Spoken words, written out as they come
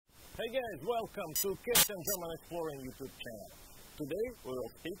Hey guys, welcome to Captain German Exploring YouTube channel. Today we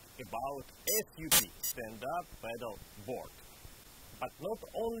will speak about SUP, Standup Paddle Board. But not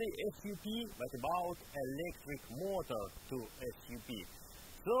only SUP, but about electric motor to SUP.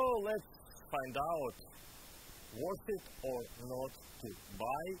 So let's find out worth it or not to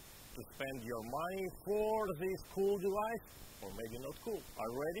buy, to spend your money for this cool device, or maybe not cool. Are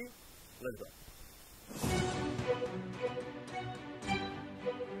you ready? Let's go.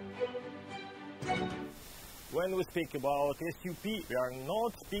 When we speak about SUP, we are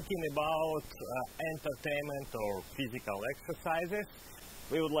not speaking about entertainment or physical exercises.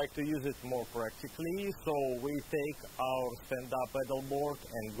 We would like to use it more practically, so we take our stand-up paddle board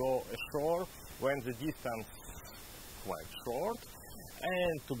and go ashore when the distance is quite short.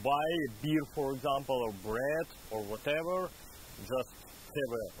 And to buy beer, for example, or bread or whatever, just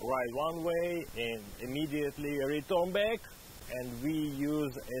have a ride one way and immediately return back, and we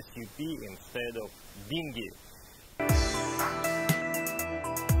use SUP instead of dinghy.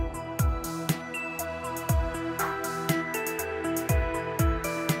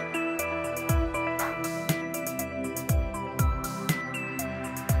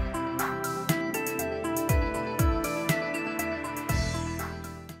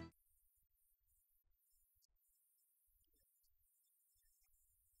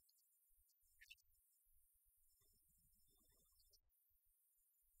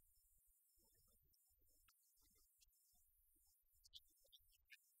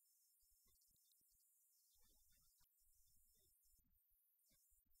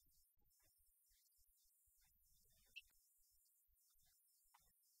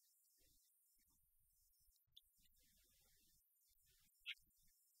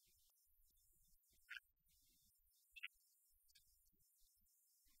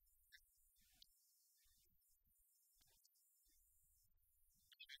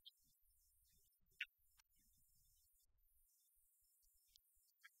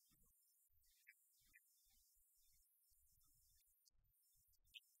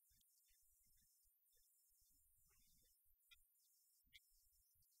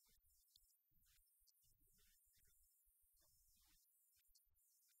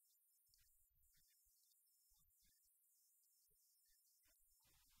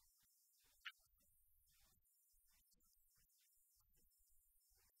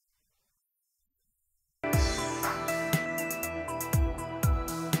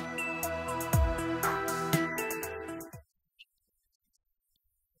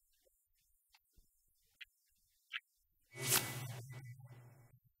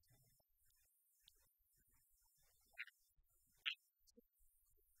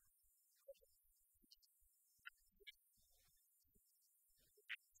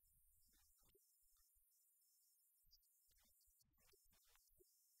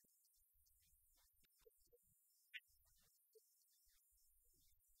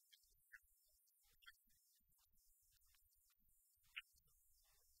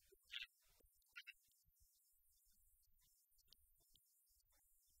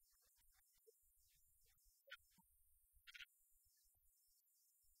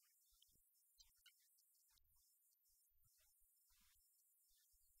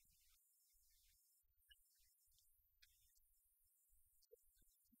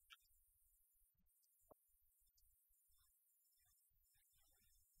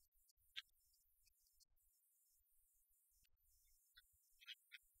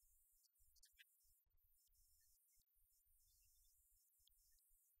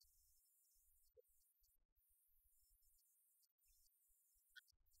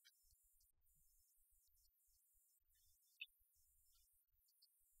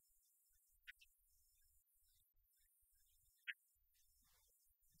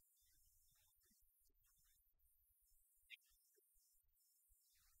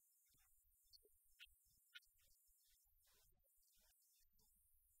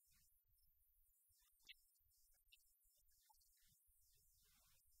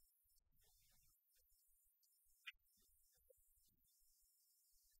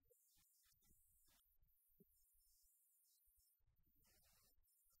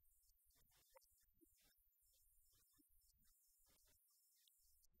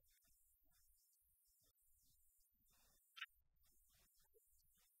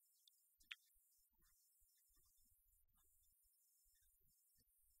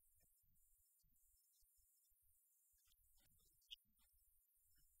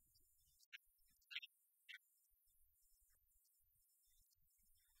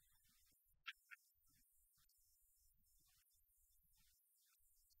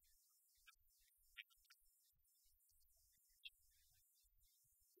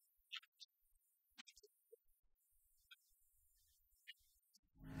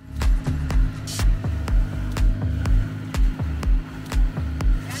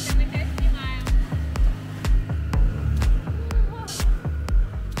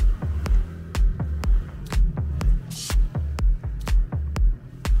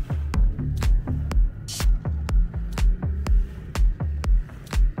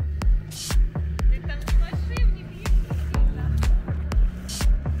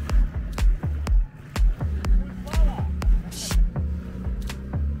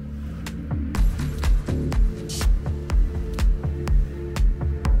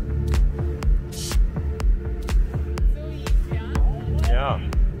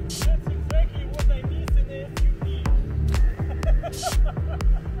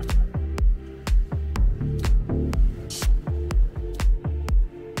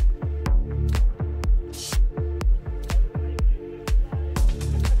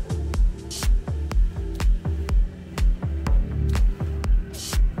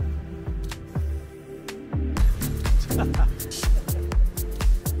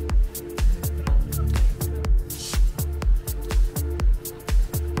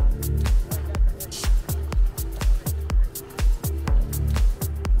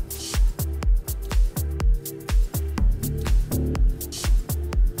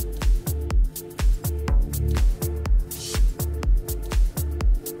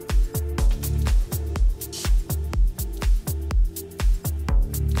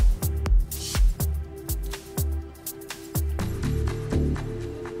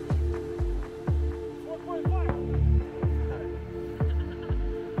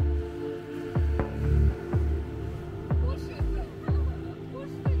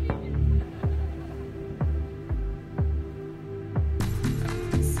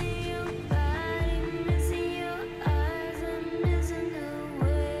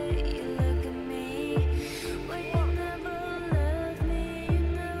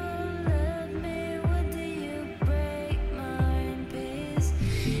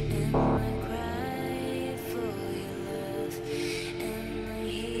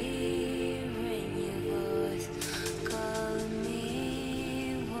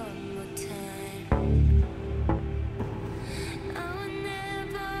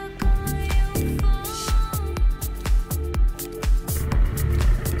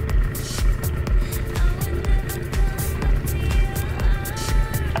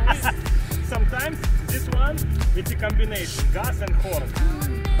 combination, gas and horn.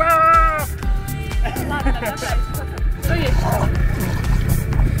 Ладно, давай. Что еще?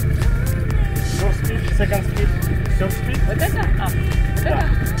 First speed, second speed, third speed. Вот это? А, вот это?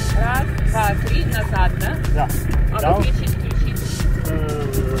 Раз, два, три, назад, да? Да. А выключить, включить.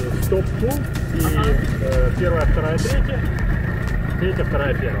 Стоп-пул и первая, вторая, третья. Третья,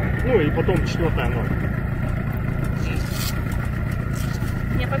 вторая, первая. Ну и потом четвертая ноль.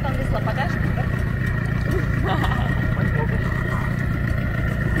 Мне потом весло подашь?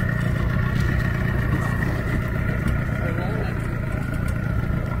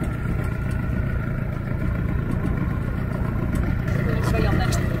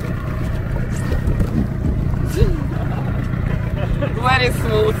 Very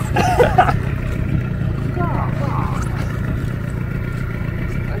smooth.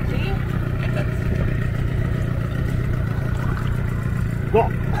 Окей. Go!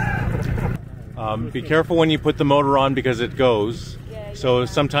 Be careful when you put the motor on because it goes. So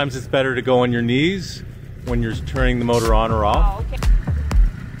sometimes it's better to go on your knees when you're turning the motor on or off. Oh, okay.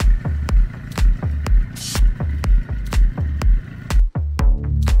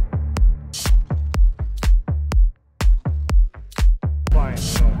 Fine,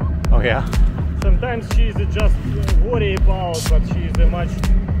 no. Oh yeah? Sometimes she's just worry about, but she's much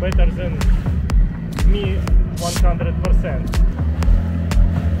better than me 100%.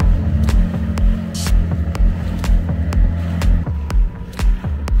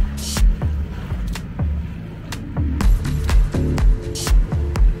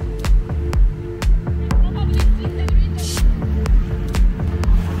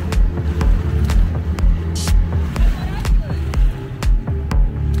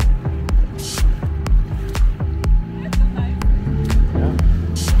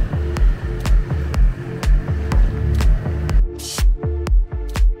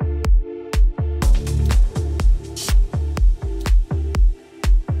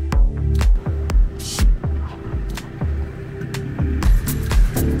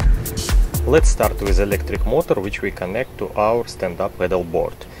 Let's start with electric motor, which we connect to our stand-up paddle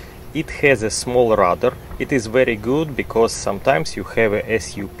board. It has a small rudder. It is very good because sometimes you have a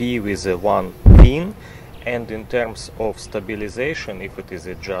SUP with one pin, and in terms of stabilization, if it is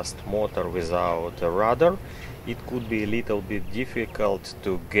a just motor without a rudder, it could be a little bit difficult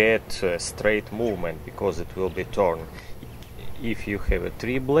to get a straight movement because it will be torn. If you have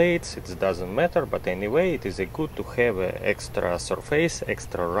 3 blades, it doesn't matter, but anyway, it is good to have an extra surface,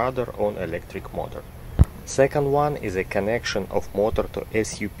 extra rudder on electric motor. Second one is a connection of motor to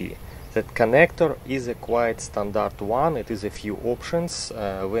SUP. That connector is a quite standard one. It is a few options.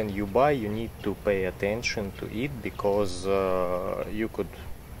 When you buy, you need to pay attention to it because you could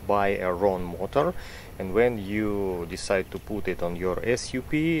buy a wrong motor, and when you decide to put it on your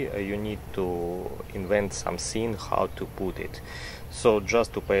SUP, you need to invent something how to put it. So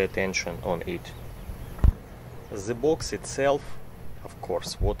just to pay attention on it. The box itself, of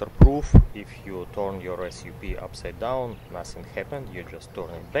course, waterproof. If you turn your SUP upside down, nothing happened. You just turn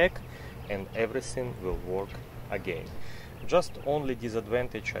it back and everything will work again. Just only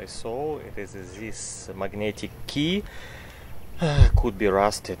disadvantage I saw, it is this magnetic key. Could be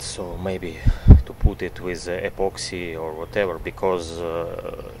rusted, so maybe to put it with epoxy or whatever, because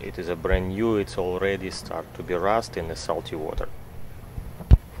it is a brand new, it's already start to be rust in the salty water.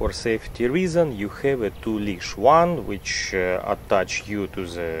 For safety reason, you have a 2 leash, one which attach you to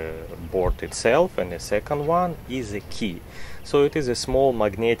the board itself, and the second one is a key. So it is a small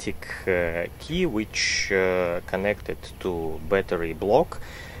magnetic key which connected to battery block,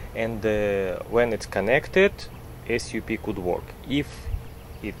 and when it's connected, SUP could work. If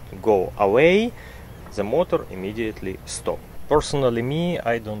it go away, the motor immediately stop. Personally, me,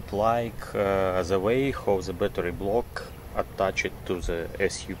 I don't like the way how the battery block attached to the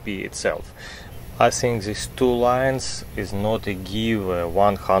SUP itself. I think these 2 lines is not a give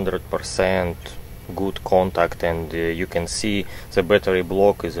 100% good contact, and you can see the battery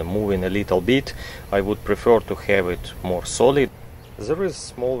block is moving a little bit. I would prefer to have it more solid. There is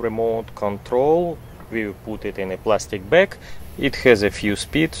small remote control. We put it in a plastic bag. It has a few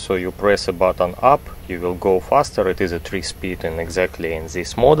speeds, so you press a button up, you will go faster. It is a 3-speed and exactly in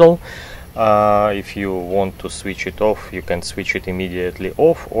this model. If you want to switch it off, you can switch it immediately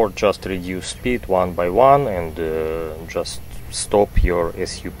off, or just reduce speed one by one and just stop your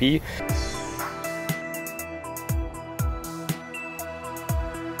SUP.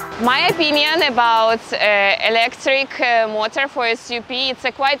 My opinion about electric motor for SUP, it's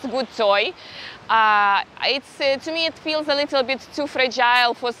a quite good toy. To me it feels a little bit too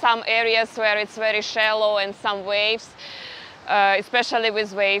fragile for some areas where it's very shallow and some waves, especially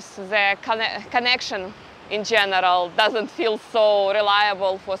with waves. The connection in general doesn't feel so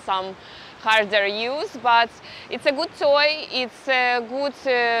reliable for some harder use, but it's a good toy. It's a good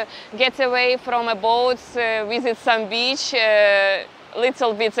getaway from a boat, visit some beach,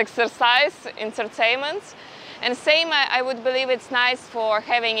 little bit exercise, entertainment. And same, I would believe it's nice for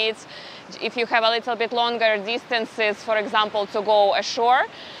having it if you have a little bit longer distances, for example, to go ashore.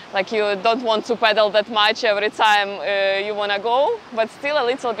 Like you don't want to pedal that much every time you want to go, but still a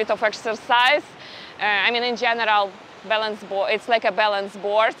little bit of exercise. I mean, in general, balance board, it's like a balance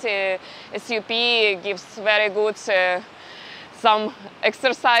board. SUP gives very good some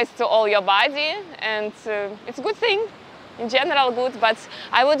exercise to all your body, and it's a good thing. In general, good, but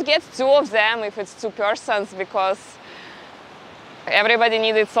I would get 2 of them if it's 2 persons, because everybody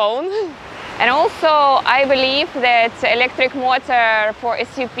needs its own. And also, I believe that electric motor for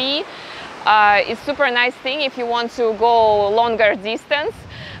SUP is super nice thing if you want to go longer distance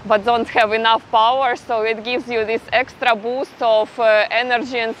but don't have enough power, so it gives you this extra boost of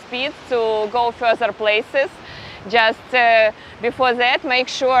energy and speed to go further places. Just before that, make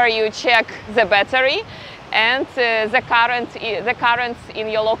sure you check the battery and the currents in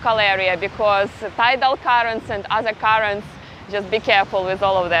your local area, because tidal currents and other currents, just be careful with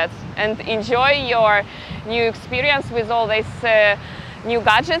all of that and enjoy your new experience with all these new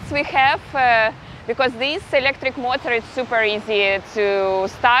gadgets we have, because this electric motor is super easy to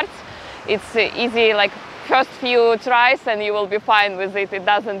start. It's easy, like first few tries and you will be fine with it. It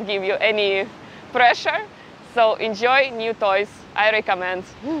doesn't give you any pressure. So enjoy new toys, I recommend.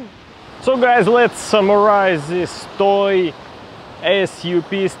 So guys, let's summarize this toy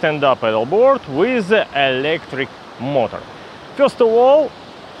SUP stand-up paddle board with electric motor. First of all,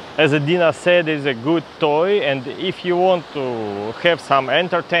 as Dina said, it's a good toy, and if you want to have some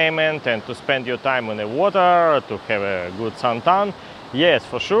entertainment and to spend your time in the water, to have a good suntan, yes,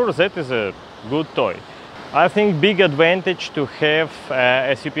 for sure, that is a good toy. I think big advantage to have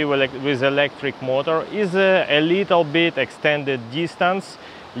SUP with electric motor is a little bit extended distance.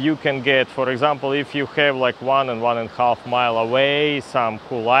 You can get, for example, if you have like 1 and 1.5 mile away some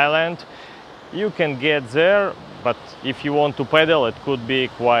cool island, you can get there, but if you want to pedal, it could be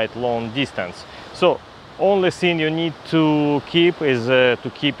quite long distance. So only thing you need to keep is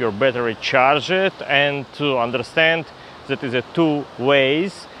to keep your battery charged and to understand that is 2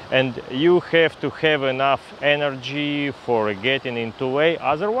 ways, and you have to have enough energy for getting into way,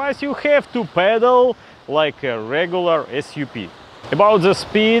 otherwise you have to pedal like a regular SUP. About the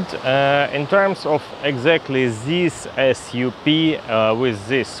speed, in terms of exactly this SUP with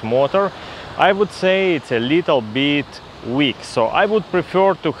this motor, I would say it's a little bit weak. So I would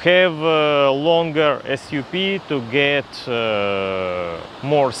prefer to have longer SUP to get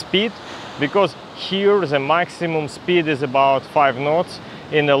more speed, because here the maximum speed is about 5 knots.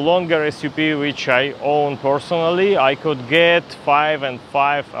 In a longer SUP, which I own personally, I could get 5 and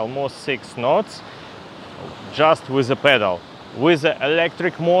 5, almost 6 knots just with a pedal. With the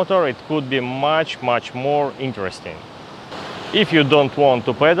electric motor, it could be much more interesting. If you don't want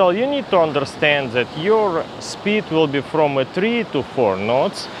to pedal, you need to understand that your speed will be from 3 to 4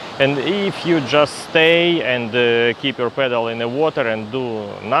 knots, and if you just stay and keep your pedal in the water and do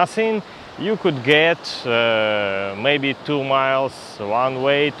nothing, you could get maybe 2 miles one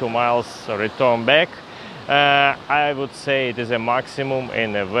way, 2 miles return back. I would say it is a maximum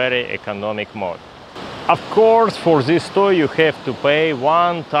in a very economic mode. Of course, for this toy you have to pay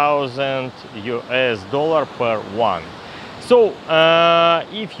 $1,000 US per one. So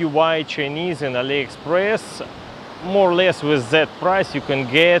if you buy Chinese in AliExpress, more or less with that price you can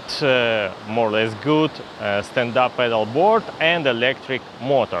get more or less good stand-up paddle board and electric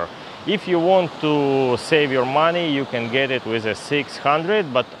motor. If you want to save your money, you can get it with a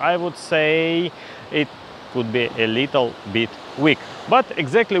 600, but I would say it could be a little bit weak. But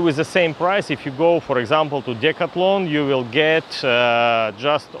exactly with the same price, if you go, for example, to Decathlon, you will get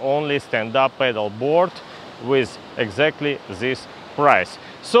just only stand-up paddle board with exactly this price.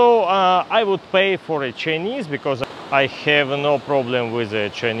 So I would pay for a Chinese, because I have no problem with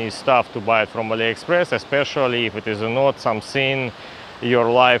the Chinese stuff to buy it from AliExpress, especially if it is not something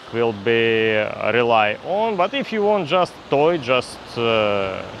your life will be rely on. But if you want just toy, just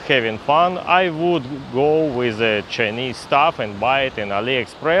having fun, I would go with the Chinese stuff and buy it in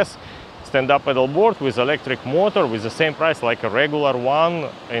AliExpress. Stand-up paddle board with electric motor with the same price like a regular one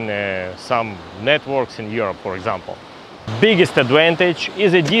in some networks in Europe, for example. Biggest advantage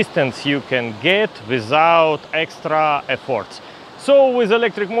is the distance you can get without extra efforts. So with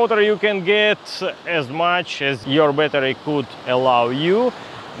electric motor you can get as much as your battery could allow you,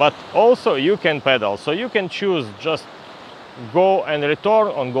 but also you can pedal. So you can choose just go and return,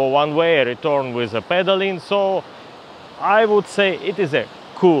 on go one way, return with a pedaling. So I would say it is a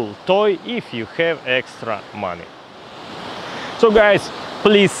cool toy if you have extra money. So guys,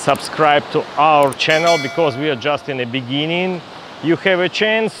 please subscribe to our channel because we are just in the beginning. You have a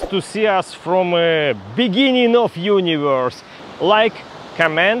chance to see us from a beginning of universe. Like,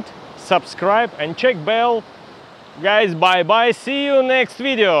 comment, subscribe and check bell. Guys, bye bye, see you next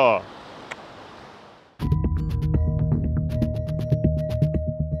video.